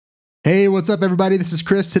Hey, what's up, everybody? This is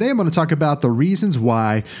Chris. Today I'm going to talk about the reasons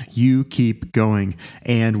why you keep going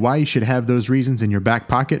and why you should have those reasons in your back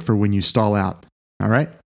pocket for when you stall out. All right,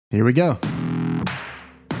 here we go.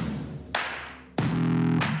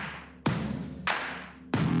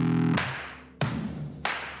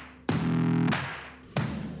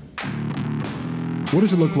 What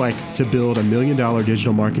does it look like to build $1 million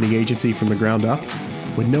digital marketing agency from the ground up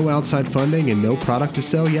with no outside funding and no product to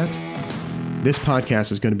sell yet? This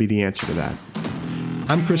podcast is going to be the answer to that.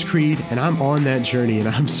 I'm Chris Creed, and I'm on that journey, and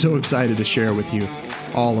I'm so excited to share with you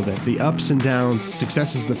all of it. The ups and downs,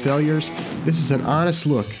 successes, the failures. This is an honest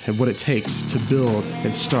look at what it takes to build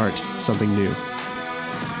and start something new.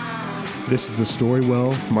 This is the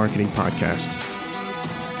Storywell Marketing Podcast.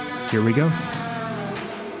 Here we go.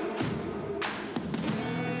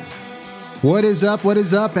 What is up,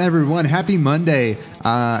 everyone? Happy Monday.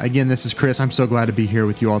 Again, this is Chris. I'm so glad to be here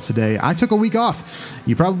with you all today. I took a week off.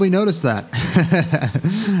 You probably noticed that.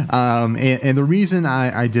 And the reason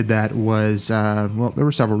I did that was, well, there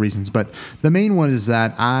were several reasons, but the main one is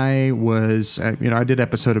that I was, I did an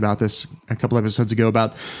episode about this a couple episodes ago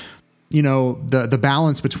about, the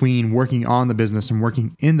balance between working on the business and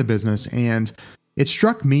working in the business. And it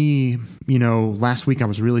struck me, last week I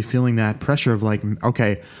was really feeling that pressure of like,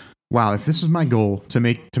 okay, wow, if this is my goal to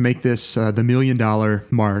make this the $1 million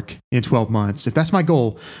mark in 12 months, if that's my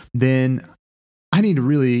goal, then I need to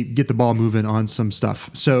really get the ball moving on some stuff.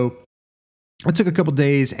 So I took a couple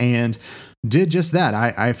days and did just that.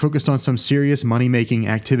 I focused on some serious money-making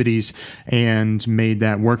activities and made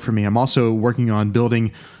that work for me. I'm also working on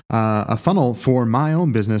building a funnel for my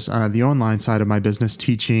own business, the online side of my business,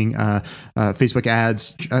 teaching Facebook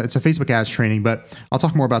ads. It's a Facebook ads training, but I'll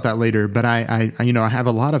talk more about that later. But I have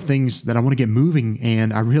a lot of things that I want to get moving,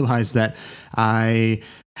 and I realized that I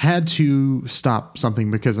had to stop something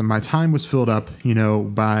because my time was filled up,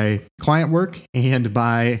 by client work and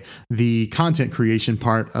by the content creation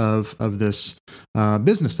part of this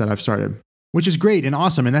business that I've started, which is great and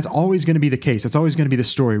awesome. And that's always going to be the case. That's always going to be the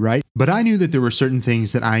story, right? But I knew that there were certain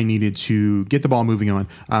things that I needed to get the ball moving on,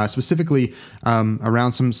 specifically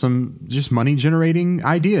around some just money generating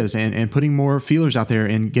ideas and putting more feelers out there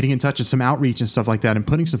and getting in touch with some outreach and stuff like that and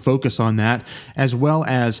putting some focus on that, as well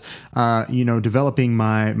as, developing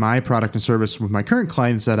my product and service with my current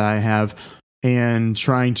clients that I have and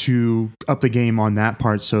trying to up the game on that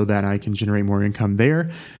part so that I can generate more income there.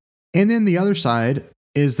 And then the other side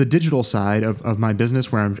is the digital side of my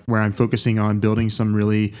business where I'm focusing on building some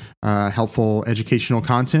really helpful educational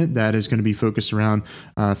content that is going to be focused around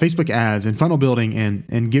Facebook ads and funnel building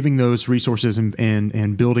and giving those resources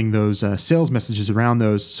and building those sales messages around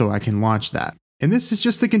those so I can launch that. And this is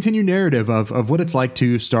just the continued narrative of what it's like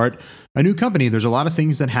to start a new company. There's a lot of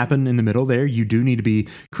things that happen in the middle there. You do need to be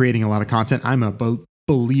creating a lot of content. I'm a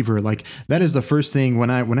believer. Like that is the first thing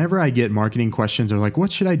whenever I get marketing questions or like,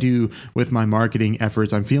 what should I do with my marketing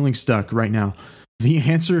efforts? I'm feeling stuck right now. The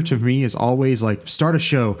answer to me is always like, start a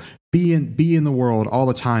show, be in the world all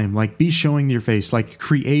the time, like be showing your face, like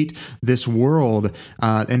create this world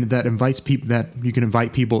and that invites people that you can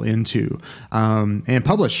invite people into and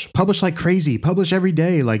publish like crazy, publish every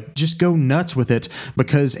day, like just go nuts with it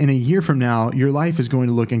because in a year from now, your life is going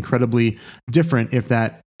to look incredibly different if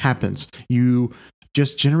that happens. You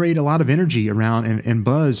just generate a lot of energy around and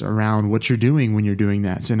buzz around what you're doing when you're doing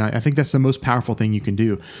that. And I think that's the most powerful thing you can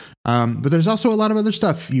do. But there's also a lot of other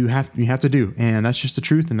stuff you have to do. And that's just the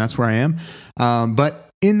truth. And that's where I am. But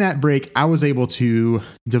in that break, I was able to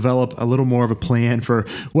develop a little more of a plan for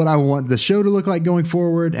what I want the show to look like going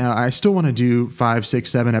forward. I still want to do 5, 6,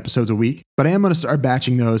 7 episodes a week, but I am going to start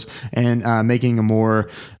batching those and making a more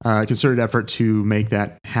concerted effort to make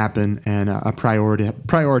that happen and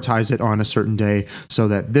prioritize it on a certain day so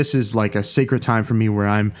that this is like a sacred time for me where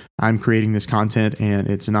I'm creating this content and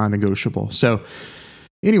it's non-negotiable. So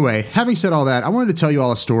anyway, having said all that, I wanted to tell you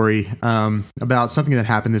all a story about something that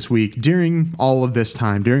happened this week during all of this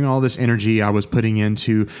time, during all this energy I was putting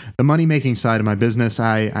into the money-making side of my business.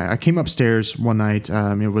 I came upstairs one night.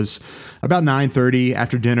 It was about 9:30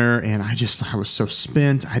 after dinner, and I was so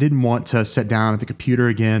spent. I didn't want to sit down at the computer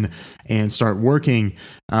again and start working.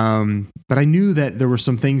 But I knew that there were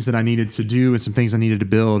some things that I needed to do and some things I needed to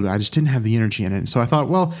build. I just didn't have the energy in it. So I thought,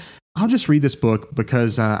 well, I'll just read this book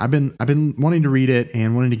because I've been wanting to read it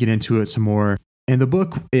and wanting to get into it some more. And the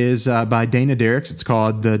book is by Dana Derricks. It's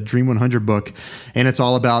called the Dream 100 book. And it's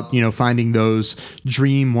all about, finding those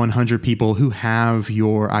Dream 100 people who have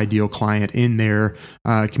your ideal client in their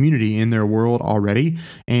community, in their world already.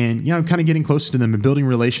 And, kind of getting closer to them and building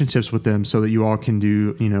relationships with them so that you all can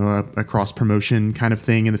do, a cross promotion kind of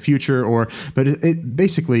thing in the future. But it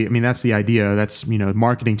basically, that's the idea. That's,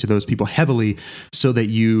 marketing to those people heavily so that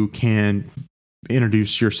you can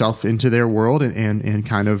introduce yourself into their world and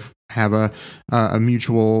kind of have a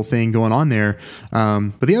mutual thing going on there.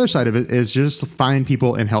 But the other side of it is just find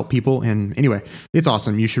people and help people. And anyway, it's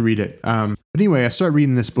awesome. You should read it. But anyway, I started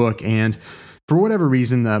reading this book, and for whatever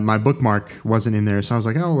reason, my bookmark wasn't in there. So I was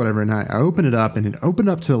like, oh, whatever. And I opened it up, and it opened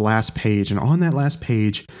up to the last page. And on that last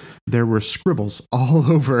page, there were scribbles all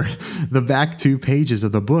over the back 2 pages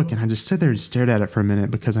of the book. And I just sat there and stared at it for a minute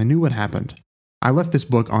because I knew what happened. I left this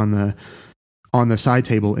book on the side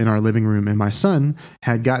table in our living room, and my son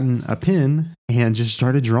had gotten a pen and just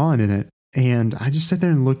started drawing in it. And I just sat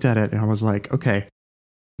there and looked at it, and I was like, okay,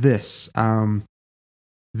 this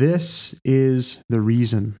is the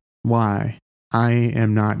reason why I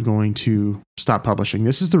am not going to stop publishing.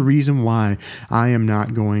 This is the reason why I am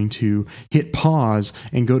not going to hit pause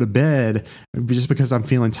and go to bed just because I'm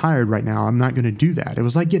feeling tired right now. I'm not going to do that. It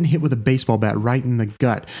was like getting hit with a baseball bat right in the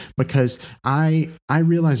gut, because I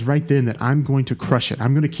realized right then that I'm going to crush it.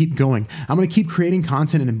 I'm going to keep going. I'm going to keep creating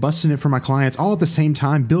content and busting it for my clients all at the same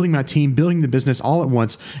time, building my team, building the business all at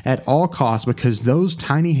once at all costs, because those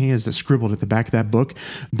tiny hands that scribbled at the back of that book,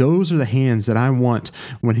 those are the hands that I want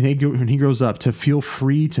when he grows up to feel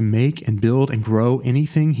free to make and build and grow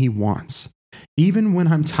anything he wants. Even when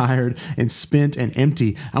I'm tired and spent and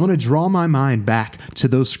empty, I'm going to draw my mind back to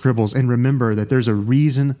those scribbles and remember that there's a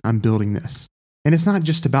reason I'm building this. And it's not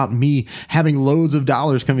just about me having loads of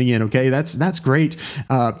dollars coming in, okay? That's great,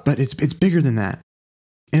 but it's bigger than that.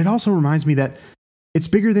 And it also reminds me that it's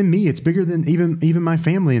bigger than me. It's bigger than even my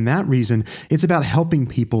family. And that reason, it's about helping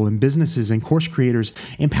people and businesses and course creators,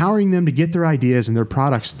 empowering them to get their ideas and their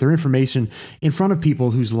products, their information in front of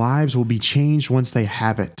people whose lives will be changed once they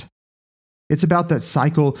have it. It's about that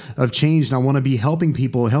cycle of change. And I want to be helping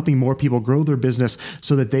people, helping more people grow their business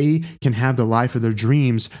so that they can have the life of their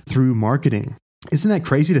dreams through marketing. Isn't that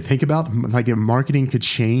crazy to think about? Like, if marketing could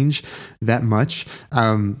change that much.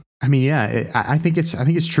 I think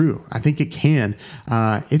it's true. I think it can,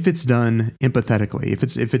 if it's done empathetically.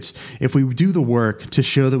 If we do the work to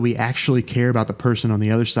show that we actually care about the person on the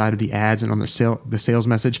other side of the ads and on the sales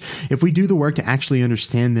message. If we do the work to actually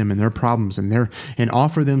understand them and their problems and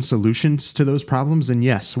offer them solutions to those problems, then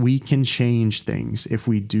yes, we can change things if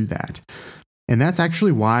we do that. And that's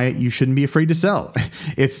actually why you shouldn't be afraid to sell.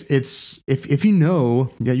 It's if you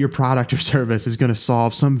know that your product or service is going to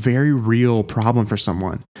solve some very real problem for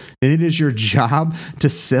someone, then it is your job to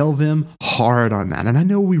sell them hard on that. And I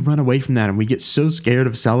know we run away from that and we get so scared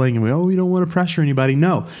of selling and we don't want to pressure anybody.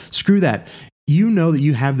 No, screw that. You know that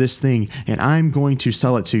you have this thing and I'm going to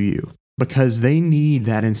sell it to you. Because they need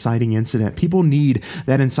that inciting incident. People need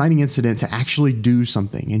that inciting incident to actually do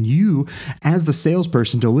something. And you, as the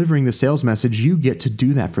salesperson delivering the sales message, you get to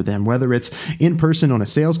do that for them. Whether it's in person on a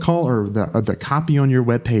sales call or the copy on your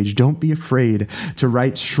webpage, don't be afraid to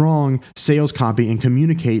write strong sales copy and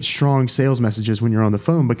communicate strong sales messages when you're on the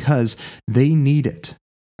phone, because they need it.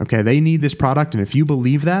 Okay, they need this product, and if you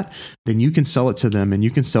believe that, then you can sell it to them, and you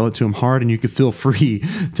can sell it to them hard, and you can feel free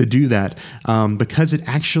to do that, because it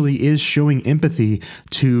actually is showing empathy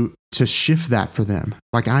to shift that for them.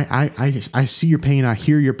 Like, I see your pain, I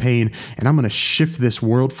hear your pain, and I'm going to shift this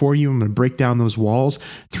world for you. I'm going to break down those walls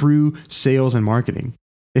through sales and marketing.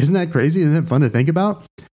 Isn't that crazy? Isn't that fun to think about?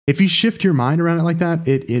 If you shift your mind around it like that,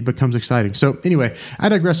 it becomes exciting. So anyway, I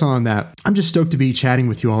digress on that. I'm just stoked to be chatting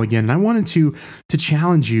with you all again. And I wanted to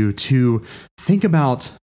challenge you to think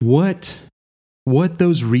about what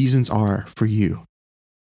those reasons are for you.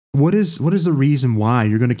 What is the reason why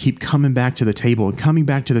you're going to keep coming back to the table and coming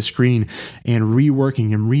back to the screen and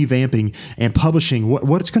reworking and revamping and publishing?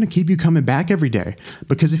 What's going to keep you coming back every day?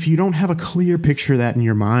 Because if you don't have a clear picture of that in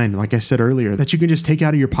your mind, like I said earlier, that you can just take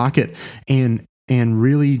out of your pocket and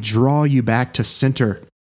really draw you back to center.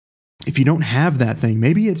 If you don't have that thing,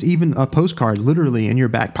 maybe it's even a postcard literally in your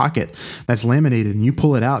back pocket that's laminated and you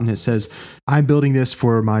pull it out and it says, I'm building this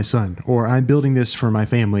for my son, or I'm building this for my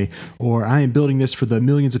family, or I am building this for the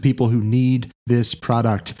millions of people who need this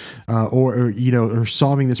product, or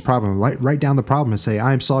solving this problem. Write down the problem and say,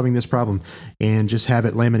 I'm solving this problem, and just have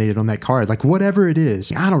it laminated on that card. Like whatever it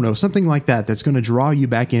is, I don't know, something like that that's going to draw you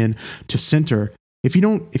back in to center If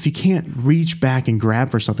you can't reach back and grab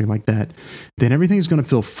for something like that, then everything's going to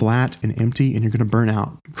feel flat and empty, and you're going to burn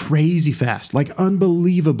out crazy fast, like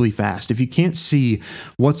unbelievably fast. If you can't see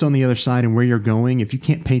what's on the other side and where you're going, if you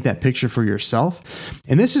can't paint that picture for yourself,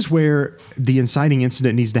 and this is where the inciting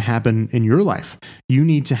incident needs to happen in your life. You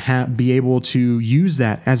need to be able to use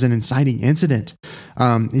that as an inciting incident.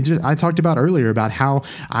 I talked about earlier about how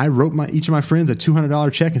I wrote each of my friends a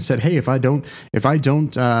 $200 check and said, "Hey, if I don't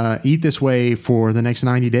eat this way for the next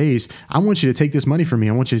 90 days, I want you to take this money from me.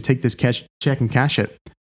 I want you to take this check and cash it."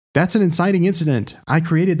 That's an inciting incident. I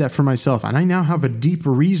created that for myself, and I now have a deep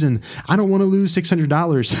reason. I don't want to lose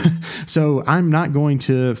 $600, so I'm not going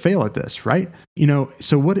to fail at this, right?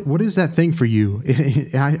 So what is that thing for you?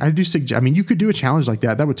 I do suggest. I mean, you could do a challenge like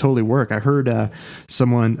that. That would totally work. I heard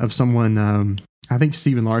someone. I think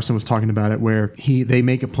Steven Larson was talking about it, where they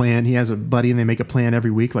make a plan. He has a buddy, and they make a plan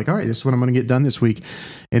every week. Like, all right, this is what I'm going to get done this week,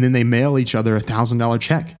 and then they mail each other $1,000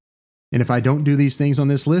 check. And if I don't do these things on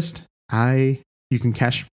this list, you can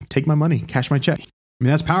take my money, cash my check. I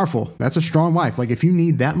mean, that's powerful. That's a strong wife. Like, if you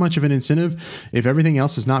need that much of an incentive, if everything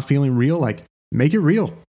else is not feeling real, like, make it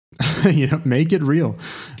real. Make it real.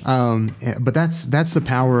 But that's the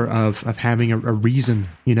power of having a reason,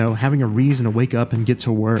 having a reason to wake up and get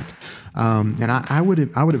to work. And I would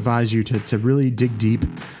advise you to really dig deep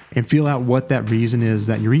and feel out what that reason is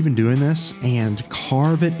that you're even doing this, and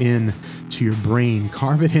carve it in to your brain,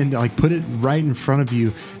 carve it in, like, put it right in front of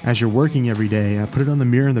you as you're working every day. Put it on the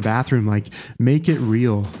mirror in the bathroom, like, make it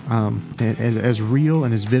real, as real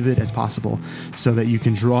and as vivid as possible, so that you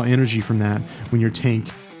can draw energy from that when your tank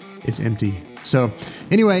is empty. So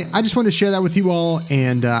anyway, I just wanted to share that with you all,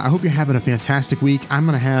 and I hope you're having a fantastic week. I'm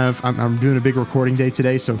doing a big recording day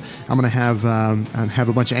today, so I'm going to have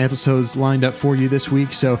a bunch of episodes lined up for you this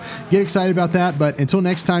week. So get excited about that. But until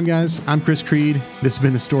next time, guys, I'm Chris Creed. This has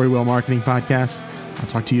been the Storywell Marketing Podcast. I'll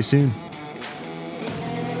talk to you soon.